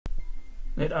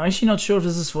Wait, I'm actually not sure if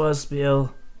this is for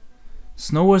SBL.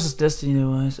 Snow versus Destiny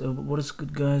Device. Oh, what is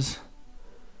good, guys?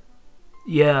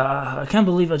 Yeah, I can't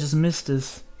believe I just missed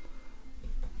this.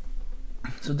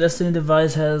 So Destiny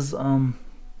Device has a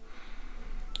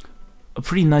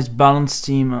pretty nice balanced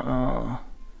team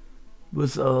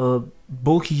with a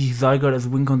bulky Zygarde as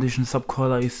win condition,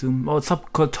 subcoil I assume. Oh, it's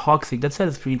subcoil toxic. That set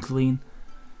is pretty clean.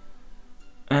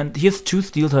 And he has 2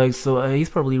 steel types, so he's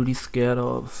probably really scared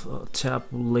of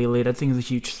Tapu Lele. That thing is a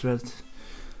huge threat.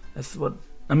 That's what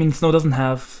I mean. Snow doesn't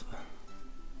have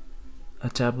a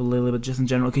Tapu Lele, but just in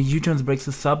general. Okay, U-turns breaks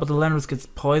the sub, but the Landorus gets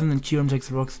poisoned and Kyurem takes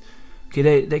rocks. Okay,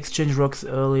 they exchanged rocks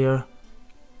earlier.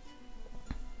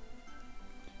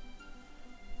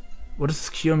 What is this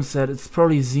Kyurem set? It's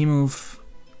probably Z-move.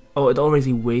 Oh, it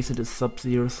already wasted a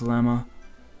Sub-Zero Slammer.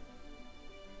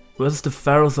 Versus the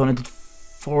Ferrozone, it did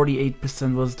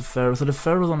 48% versus the Ferro. So the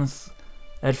Ferrozone is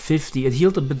at 50. It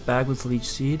healed a bit back with Leech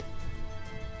Seed.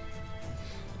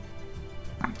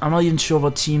 I'm not even sure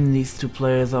what team these 2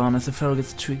 players are on, as the Ferro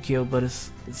gets trickier, but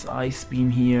it's Ice Beam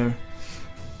here.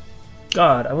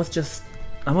 God, I was in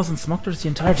Smogdor's the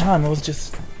entire time. I was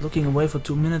just looking away for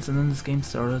 2 minutes and then this game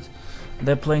started.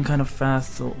 They're playing kind of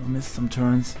fast, so I missed some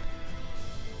turns.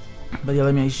 But yeah,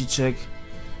 let me actually check.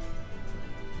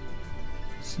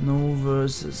 Snow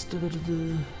versus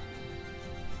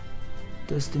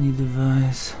Destiny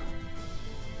Device.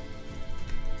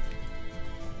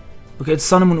 Okay, it's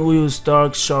Sun&Moon OU's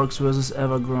Dark Sharks versus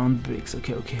Everground Bigs.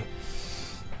 Okay.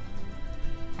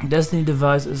 Destiny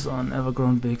Device is on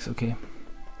Everground Bigs. Okay,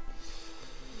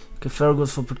 Ferro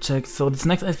goes for Protect. So this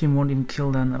next ice beam won't even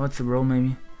kill then. Oh, it's a roll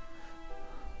maybe.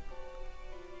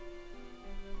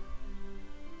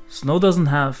 Snow doesn't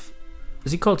have...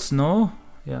 Is he called Snow?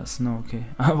 Yeah, Snow, okay.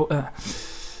 I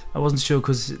wasn't sure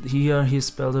because here he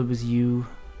spelled it with U.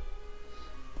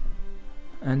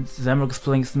 And Zamrock is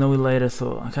playing Snowy later,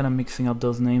 so I'm kind of mixing up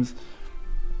those names.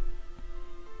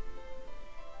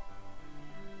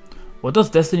 What does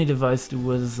Destiny Device do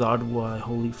with Zardwai?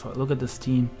 Holy fuck, look at this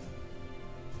team.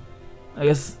 I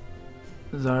guess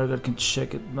Zygarde can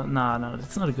check it, but nah,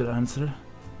 that's not a good answer.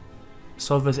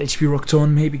 Solve as HP Rock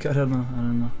Tone, maybe, I don't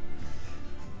know.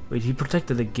 Wait, he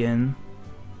protected again.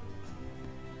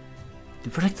 He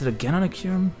protected again on a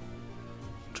Kyurem?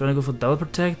 Trying to go for double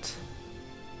protect?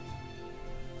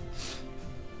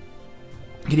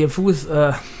 Okay, the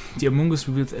Amoonguss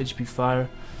reveals HP Fire.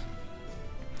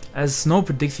 As Snow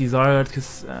predicts he's Zygarde,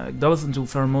 because doubles into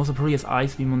Pheromosa, probably has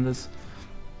Ice Beam on this.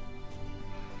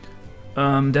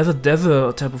 There's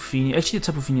a Tapu Fini. Actually, the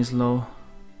Tapu Fini is low.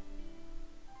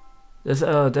 There's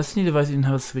a Destiny Device didn't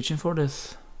have a switch in for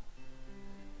this.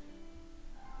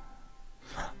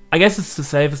 I guess it's the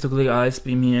safest to click Ice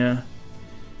Beam here.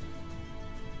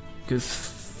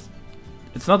 Because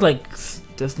it's not like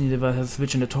Destiny Device has a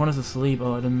switch and the Torn is asleep.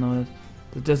 Oh, I didn't know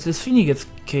that. This Fini gets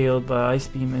KO'd by Ice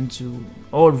Beam into...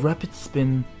 Oh, Rapid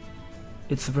Spin.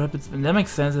 It's a Rapid Spin. That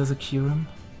makes sense as a Kyurem.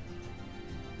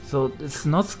 So it's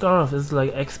not Scarf, it's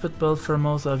like Expert Belt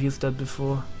Pheromosa. I've used that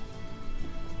before.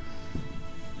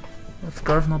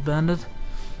 Scarf not banded.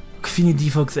 Fini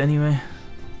defogs anyway.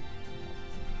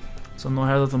 So no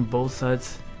hazards on both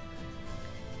sides.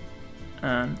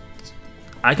 And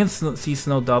I can see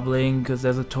Snow doubling because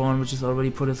there's a Torn which is already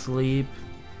put asleep.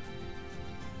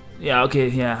 Yeah, okay,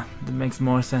 yeah, that makes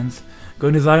more sense.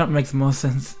 Going to Zygarde makes more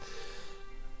sense.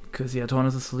 Because yeah, Torn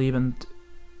is asleep and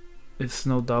if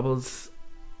Snow doubles,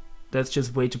 that's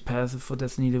just way too passive for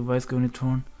Destiny Device going to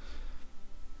Torn.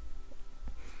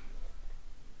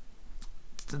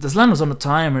 This land was on a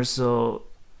timer, so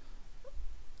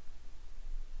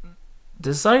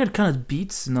this Zygarde kind of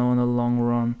beats Snow in the long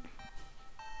run.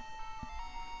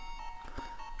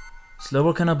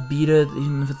 Slowbro cannot beat it,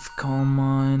 even if it's Calm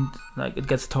Mind. Like, it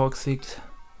gets toxic.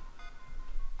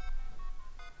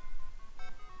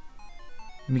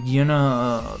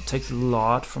 Migirna takes a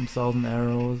lot from 1000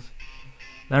 arrows.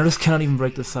 Landorus cannot even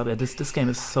break the sub. Yeah, this game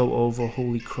is so over.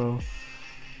 Holy crow.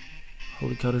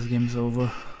 Holy cow, this game is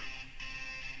over.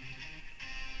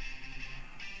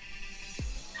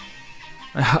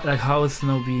 Like, how is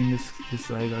Snow beating this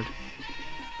Zygarde?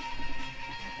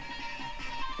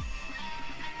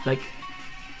 Like,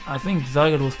 I think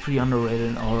Zygarde was pretty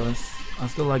underrated in Auras. I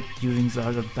still like using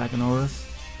Zygarde back in Auras.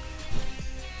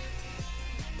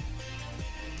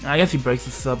 I guess he breaks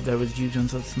the sub there with Yujon,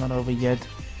 so it's not over yet.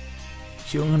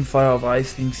 Kyurem can fire off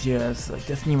Ice Beams here, as like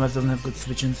Destiny Device doesn't have good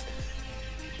switch-ins.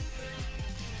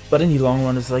 But in the long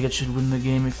run, this Zygarde should win the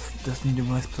game if Destiny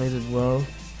Device plays it well.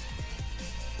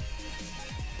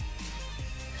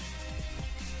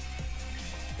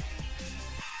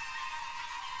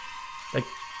 Like,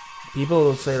 People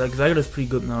will say like Zygarde is pretty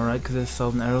good now, right? Because there's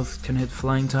 1000 arrows, can hit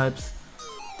flying types.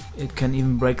 It can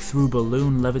even break through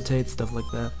balloon, levitate, stuff like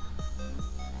that.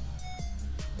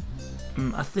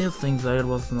 I still think Zygarde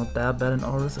was not that bad in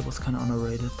Auras, it was kind of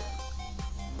underrated.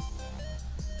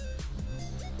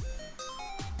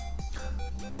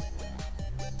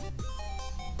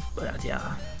 But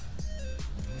yeah.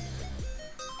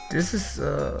 This is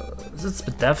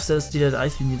the death says that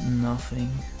Ice Beam did nothing.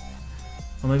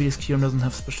 Or maybe this Kyurem doesn't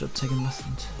have special attack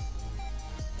investment.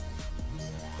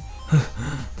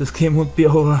 This game won't be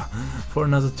over for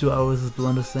another 2 hours, as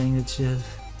Blunder saying that shit.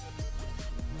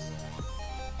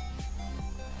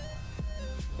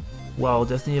 Wow,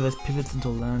 Destiny Device pivots into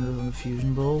Landorus on the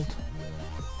Fusion Bolt.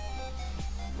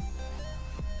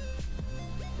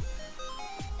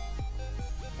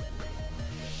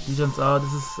 Legends are,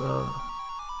 this is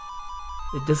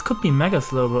this could be Mega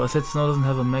Slow, bro. I said Snow doesn't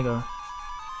have a Mega.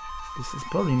 This is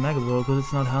probably Mega Slow because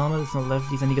it's not Helmet, it's not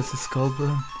Lefties, and he gets his Skull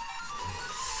Burn.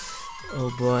 Oh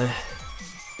boy.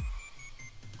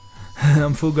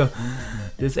 Fuga.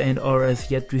 This ain't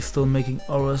Auras yet, we're still making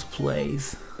Auras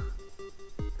plays.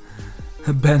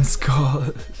 Ben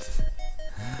Scott.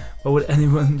 Why would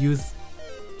anyone use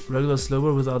regular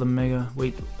Slowbro without a Mega?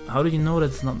 Wait, how did you know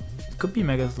that's not? It could be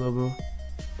Mega Slowbro.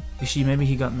 Maybe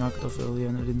he got knocked off earlier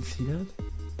and I didn't see that.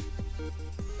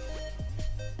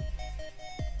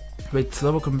 Wait,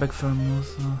 Slowbro come back from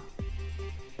Musa.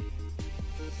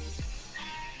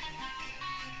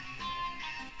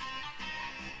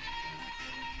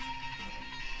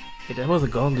 Okay, that was a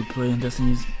godly play in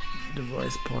Destiny's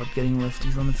Device part, getting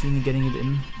lefties on the field and getting it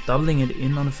in, doubling it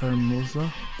in on the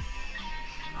Pheromosa.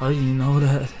 How did you know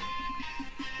that?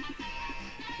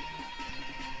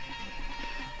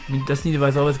 I mean, Destiny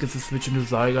Device always gets to switch into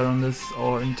Zygarde on this,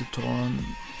 or into Torn.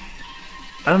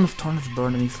 I don't know if Torn has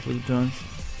burned any sleep turns.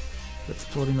 That's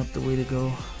probably not the way to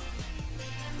go.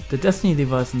 The Destiny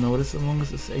Device notice Among Us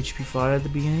his HP fire at the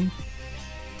beginning?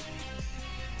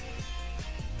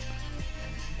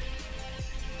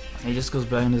 He just goes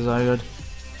back into Zygarde.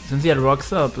 Since he had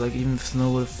rocks up, like even if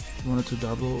Snow would have wanted to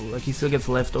double, like he still gets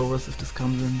leftovers if this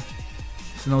comes in.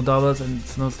 Snow doubles and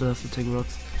Snow still has to take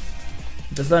rocks.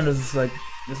 This Landorus is like,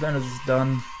 this Landorus is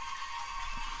done.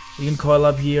 You can coil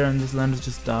up here and this Landorus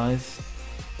just dies.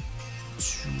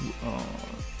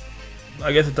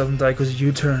 I guess it doesn't die because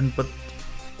U-turn, but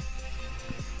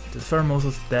this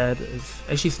Pheromosa's dead.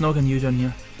 Actually Snow can U-turn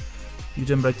here.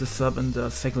 U-turn break the sub and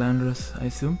sec Landorus, I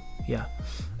assume. Yeah.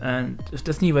 And if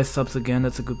Destiny Device subs again,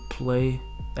 that's a good play.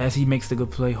 As he makes the good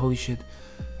play, holy shit.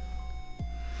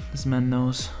 This man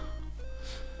knows.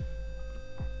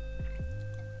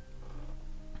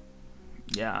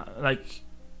 Yeah, like,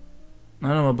 I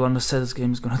don't know what Blunder said, this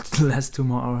game is gonna last 2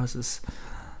 more hours. It's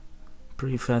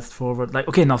pretty fast forward. Like,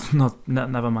 okay,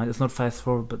 never mind, it's not fast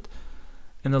forward, but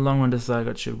in the long run this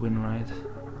Zygarde should win, right?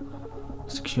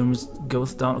 So Kyurem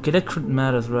goes down. Okay, that crit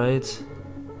matters, right?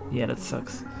 Yeah, that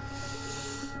sucks.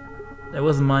 That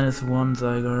was -1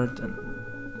 Zygarde,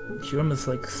 and Kyurem is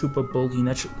like super bulky.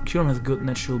 Kyurem has good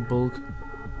natural bulk.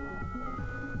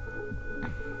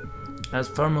 As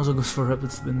Pheromosa goes for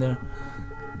rapid spin there.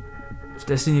 If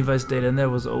Destiny Device stayed in there,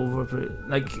 was over.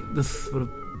 Like this would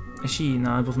have. Actually,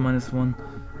 nah, it was -1.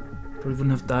 Probably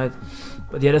wouldn't have died.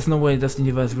 But yeah, there's no way Destiny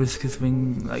Device risks his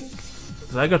wing. Like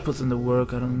Zygarde puts in the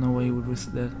work. I don't know why he would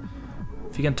risk that.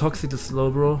 If he can Toxic the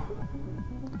Slowbro,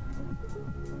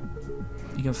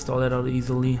 he can stall that out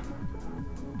easily.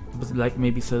 But like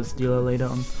maybe Celesteela later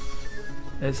on.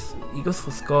 As he goes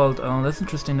for Scald. That's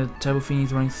interesting that Tabu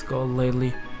Fiendi's running Scald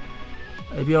lately.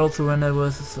 Maybe I also ran that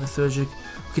versus Lysergic.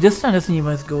 Okay, this time Destiny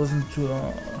Device goes into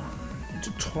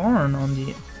Torn on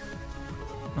the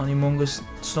Mungus.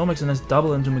 Snow makes a nice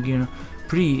double into Magearna.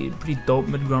 Pretty dope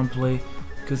mid-ground play.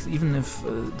 Because even if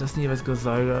Destiny Device goes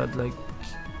Zygarde, like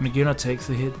Magearna takes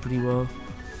a hit pretty well.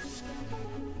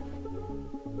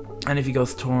 And if he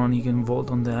goes Torn, he can vault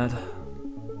on that.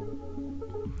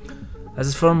 As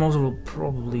his Pheromosa will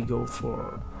probably go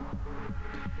for...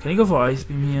 Can he go for Ice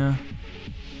Beam here?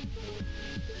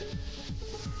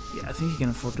 Yeah, I think he can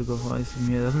afford to go for Ice Beam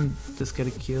here. Doesn't this get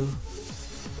a kill?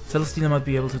 Celesteela might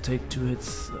be able to take 2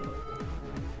 hits.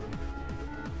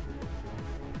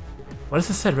 What is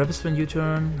this set? Rapid Spin,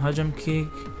 U-turn, High Jump Kick?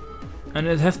 And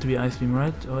it has to be Ice Beam,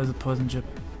 right? Or is it Poison Chip?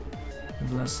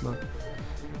 With less slot.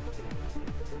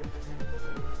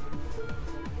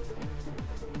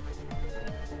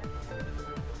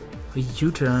 A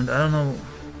U-turned, I don't know.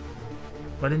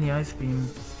 Why didn't he Ice Beam?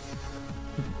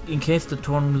 In case the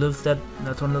Torn lives that,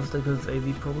 Torn lives that because it's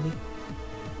AV probably.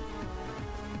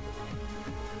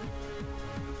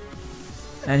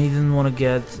 And he didn't want to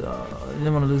get, he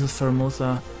didn't want to lose his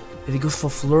Pheromosa. If he goes for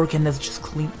Flurrican, that's just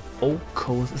clean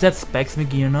Oko. Is that Specs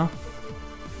Megirna?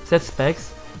 Is that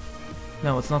Specs?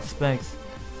 No, it's not Specs.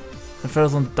 And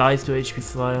Ferozone dies to HP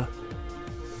Flyer.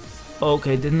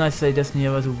 Okay, didn't I say Destiny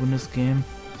Ever to win this game?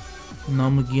 Now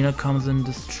Megirna comes in and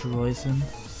destroys him.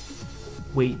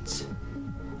 Wait.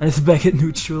 And it's back at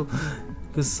neutral.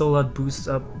 Because Solar boosts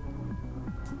up.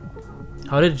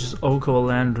 How did it just Oko a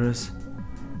Landorus?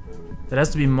 It has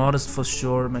to be modest for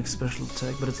sure, makes special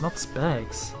attack, but it's not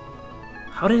Specs.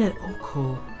 How did it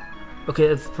Oko? Okay,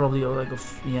 it's probably like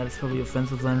yeah, it's probably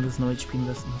offensive Landorus, no HP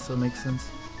investment, so it makes sense.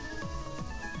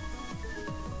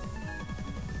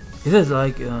 Is it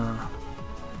like is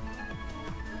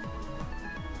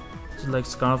it like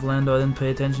Scarf Lando? I didn't pay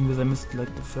attention because I missed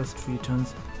like the first 3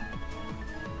 turns.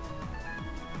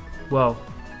 Wow.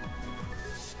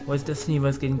 Why is Destiny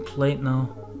Vice getting played now?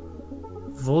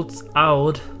 Volts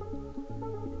out.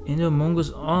 Into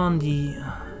Mongoose on the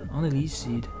lead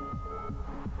seed.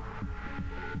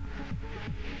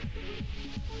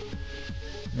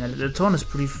 Yeah, the turn is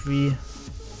pretty free.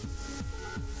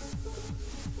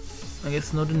 I guess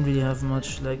Snow didn't really have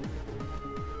much, like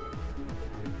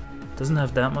doesn't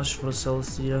have that much for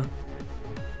Celestia.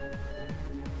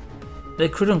 They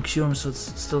crit on Kyurem, so it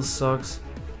still sucks.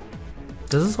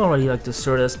 This is already like the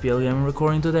 3rd SPL game I'm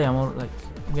recording today. I'm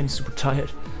getting super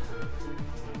tired.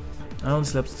 I only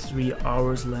slept 3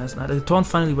 hours last night. The Taunt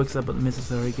finally wakes up but misses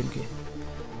the Hurricane. Okay.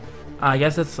 I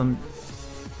guess that's some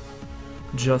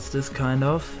justice, kind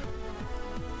of.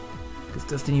 Because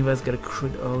Destiny Vice got a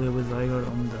crit earlier with Zygarde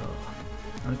on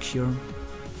the Kyurem.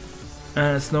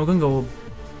 And Snow can go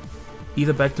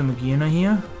either back to Megirna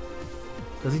here.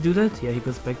 Does he do that? Yeah, he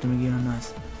goes back to Megirna,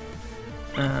 nice.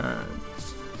 And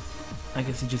I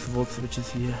guess he just Volt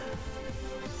switches here.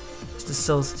 Is the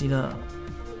Celestina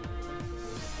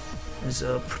is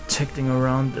protecting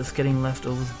around, is getting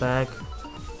leftovers back.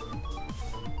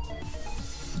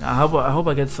 I hope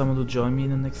I get someone to join me in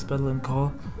the next battle and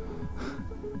call.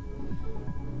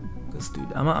 Cause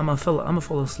dude, I'ma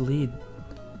fall asleep.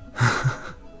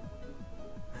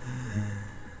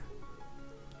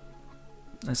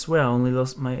 I swear I only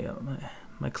lost my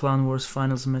Clan Wars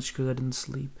finals match because I didn't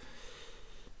sleep.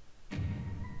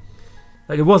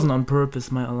 Like it wasn't on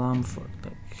purpose. My alarm for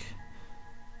like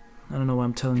I don't know why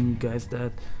I'm telling you guys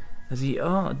that.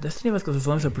 Destiny Vice goes as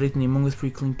I predicting Among Us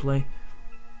pretty clean play.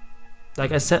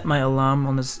 Like I set my alarm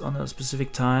on a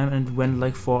specific time and it went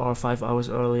like 4 or 5 hours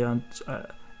earlier, and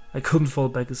I couldn't fall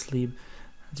back asleep.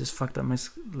 I just fucked up my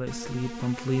sleep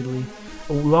completely.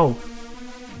 Oh wow!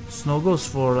 Snow goes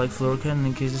for like Flurrican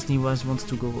in case Destiny Vice wants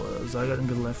to go Zygarde and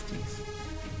get lefties.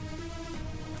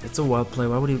 It's a wild play.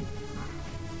 Why would he?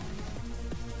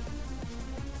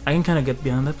 I can kind of get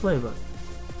behind that play, but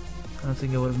I don't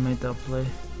think I would have made that play.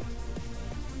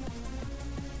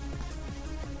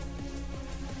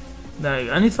 Like,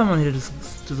 I need someone here to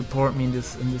support me in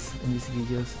these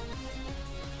videos,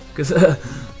 because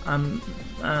I'm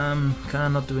kind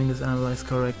of not doing this analyze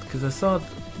correct. Because I thought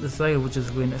the Zygarde would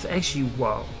just win. It's actually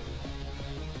wow.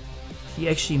 He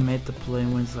actually made the play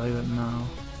and wins Zygarde now.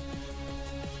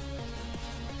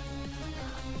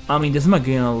 I mean, this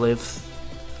Megirna lives.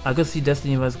 I could see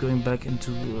Destiny Vice going back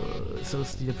into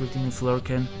Celestia predicting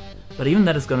Flurrican, but even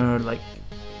that is gonna hurt. Like,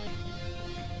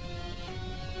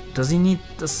 does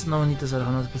Snow need this at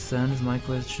 100% is my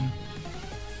question.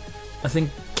 I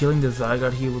think killing the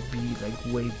Zygarde here would be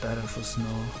like way better for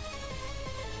Snow.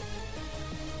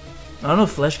 I don't know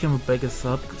if Flashcam would back a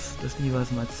sub, because Destiny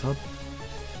Vice might sub.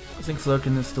 I think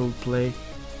Flurrican is still play.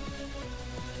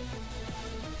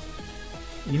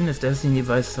 Even if Destiny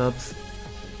Vice subs,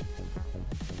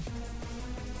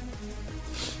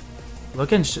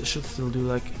 Flurrican should still do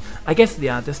like... I guess,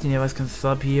 yeah, Destiny Vice can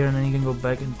sub here and then you can go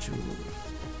back into...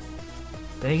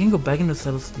 Then you can go back into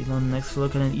Celestia on the next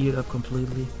Flurrican and eat it up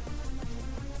completely.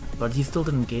 But he still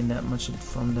didn't gain that much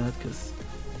from that, because...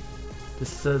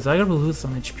 This Zygarde will lose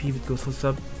some HP if it goes for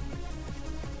sub.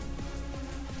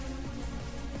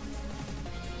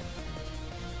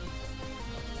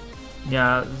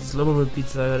 Yeah, Slobo will beat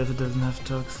Zygarde if it doesn't have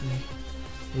Toxic.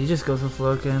 He just goes for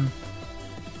Flurrican.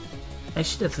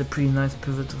 Actually, that's a pretty nice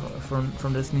pivot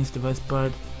from Destiny's device,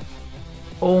 but...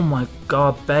 Oh my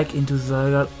god, back into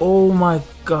Zygarde. Oh my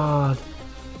god.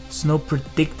 Snow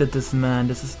predicted this, man.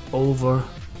 This is over.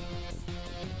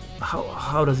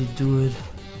 How does he do it?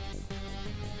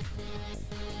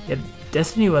 Yeah,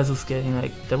 Destiny was getting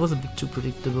like... That was a bit too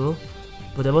predictable.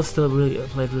 But that was still really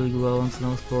played really well on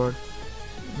Snow's board.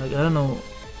 Like, I don't know.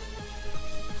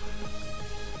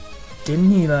 Didn't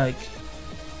he like...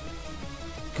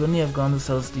 Couldn't he have gone to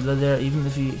Celestia there, even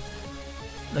if he...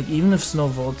 Like, even if Snow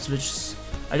Volt switched...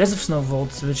 I guess if Snow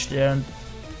Volt switched there and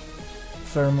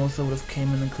Pheromosa would have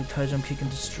came in and clicked high jump kick and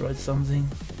destroyed something.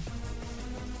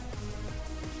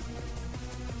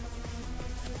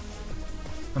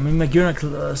 I mean, my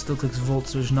Gyurem still clicks Volt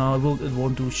Switch now. It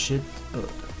won't do shit, but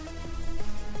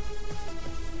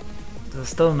there's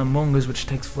still an Among Us which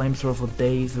takes Flamethrower for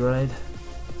days, right?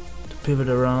 To pivot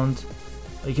around.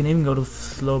 You can even go to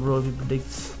Slowbro if he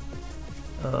predicts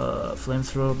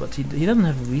Flamethrower, but he doesn't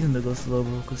have a reason to go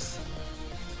Slowbro because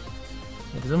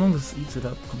this Among Us eats it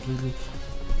up completely.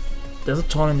 There's a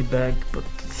Taunt in the back, but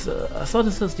I thought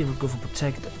this Celestia would go for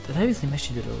Protect. That Heavy Slam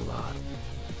actually did a lot.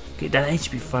 Okay, that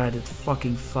HP fire did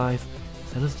fucking 5.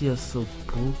 Celestia is so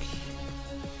bulky.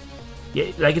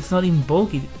 Yeah, like it's not even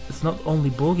bulky. It's not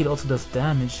only bulky, it also does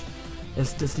damage.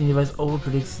 As Destiny Device over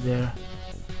predicts there.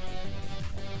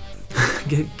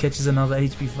 Catches another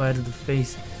HP fire to the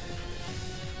face.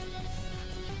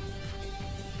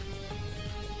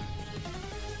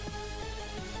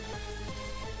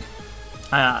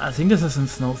 I think this is in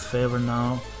Snow's favor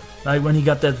now. Like when he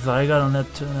got that Zygarde on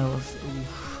that turn, I was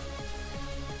oof.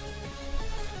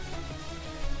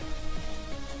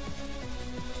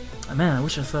 Man, I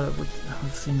wish I would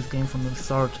have seen this game from the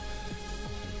start.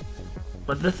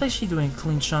 But that's actually doing a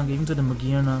clean chunk, even to the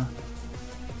Magearna.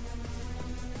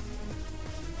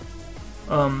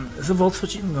 Is a Volt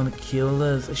Switch even gonna kill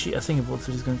this? Actually, I think a Volt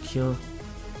Switch is gonna kill.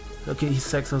 Okay, he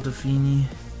sacks out the Feeny.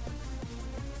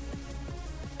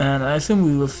 And I assume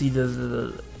we will see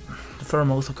the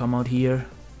Pheromosa come out here.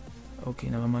 Okay,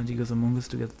 never mind, he goes Among Us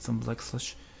to get some Black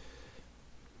Slush.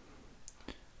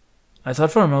 I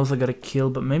thought Pheromosa got a kill,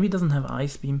 but maybe he doesn't have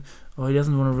Ice Beam, or he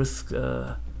doesn't want to risk.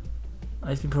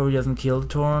 Ice Beam probably doesn't kill the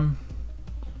Torn,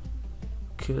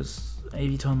 because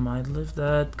AV Torn might live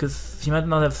that, because he might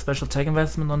not have special tech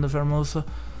investment on the Pheromosa,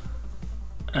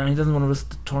 and he doesn't want to risk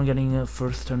the Torn getting a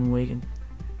first turn wake and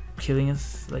killing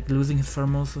his, like losing his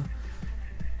Pheromosa.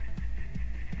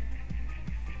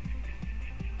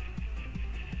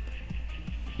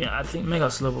 Yeah, I think Mega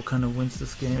Slowbro kind of wins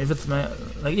this game. If it's like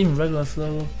even regular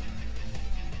Slowbro.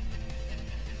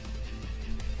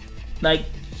 Like,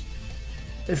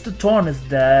 if the Torn is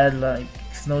dead, like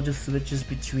Snow just switches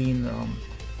between Among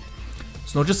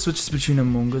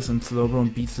Us and Slowbro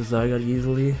and beats the Zygarde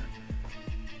easily.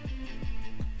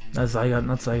 Not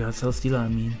Celesteela, I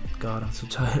mean. God, I'm so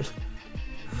tired.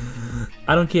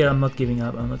 I don't care, I'm not giving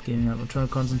up, I'm trying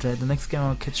to concentrate. The next game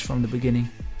I'll catch from the beginning.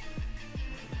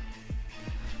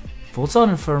 Volts out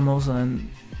in Pheromosa,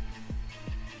 and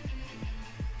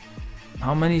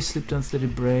how many sleep turns did he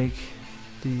break?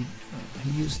 He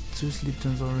used 2 sleep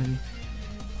turns already.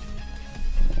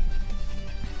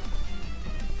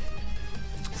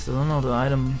 Still don't know the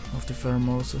item of the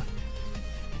Pheromosa.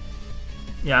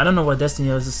 Yeah, I don't know why Destiny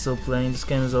is still playing. This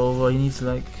game is over. He needs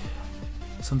like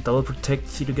some double protect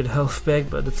C to get health back,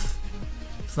 but it's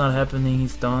not happening.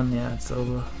 He's done. Yeah, it's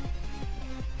over.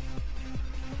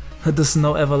 Does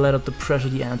Snow ever let up the pressure?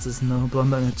 The answer is no.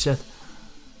 Blunder in the chat.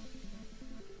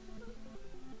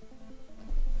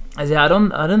 Yeah, I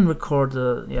didn't record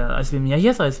the Ice Beam. Yeah, he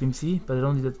has Ice Beam C, but it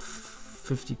only did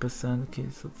 50%. Okay,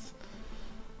 so it's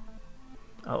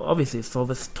obviously it's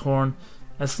always Torn.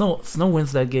 And Snow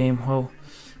wins that game. Oh,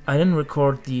 I didn't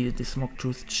record the Smoke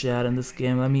Truth chat in this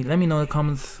game. Let me know in the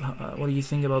comments what do you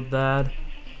think about that.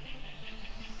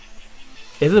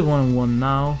 Is it 1-1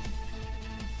 now?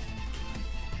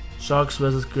 Sharks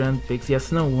versus Grand Pigs. Yeah,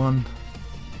 Snow won.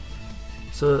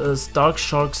 So Dark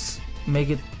Sharks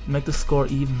make the score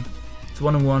even. It's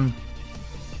 1-1.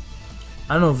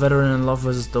 I don't know, Veteran and Love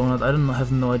versus Donut. I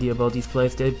have no idea about these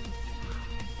plays. They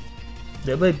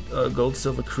played Gold,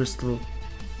 Silver, Crystal.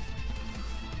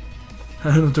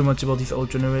 I don't know too much about these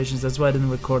old generations. That's why I didn't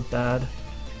record that.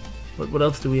 What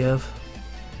else do we have?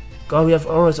 God, we have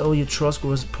OU Trosco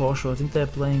versus Porsche. I think they're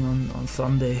playing on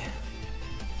Sunday.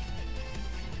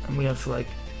 And we have like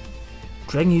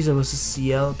Dragon User versus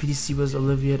CL, PDC versus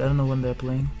Olivier. I don't know when they're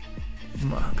playing.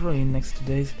 Probably in next 2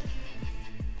 days.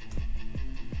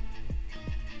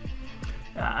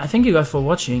 I thank you guys for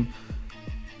watching.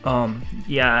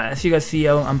 Yeah, as you guys see,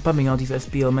 I'm pumping out these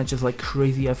SPL matches like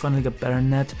crazy. I finally got better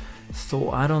net,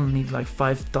 so I don't need like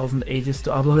 5,000 ages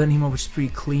to upload anymore, which is pretty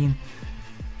clean.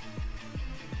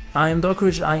 I am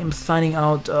Dokkerich. I am signing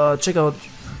out. Check out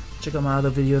my other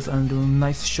videos. I'm doing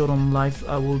nice showdown live.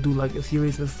 I will do like a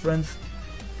series with friends.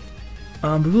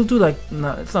 We will do like,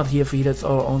 no, it's not here for you, that's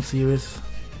our own series,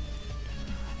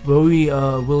 where we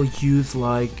will use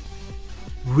like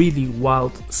really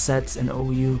wild sets in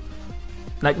OU,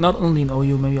 like not only in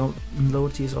OU, maybe in lower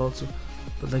tiers also,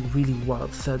 but like really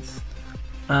wild sets.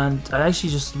 And I actually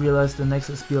just realized the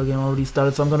next SPL game already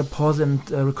started, so I'm gonna pause and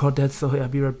record that. So yeah, I'll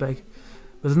be right back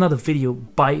with another video.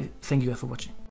 Bye, thank you guys for watching.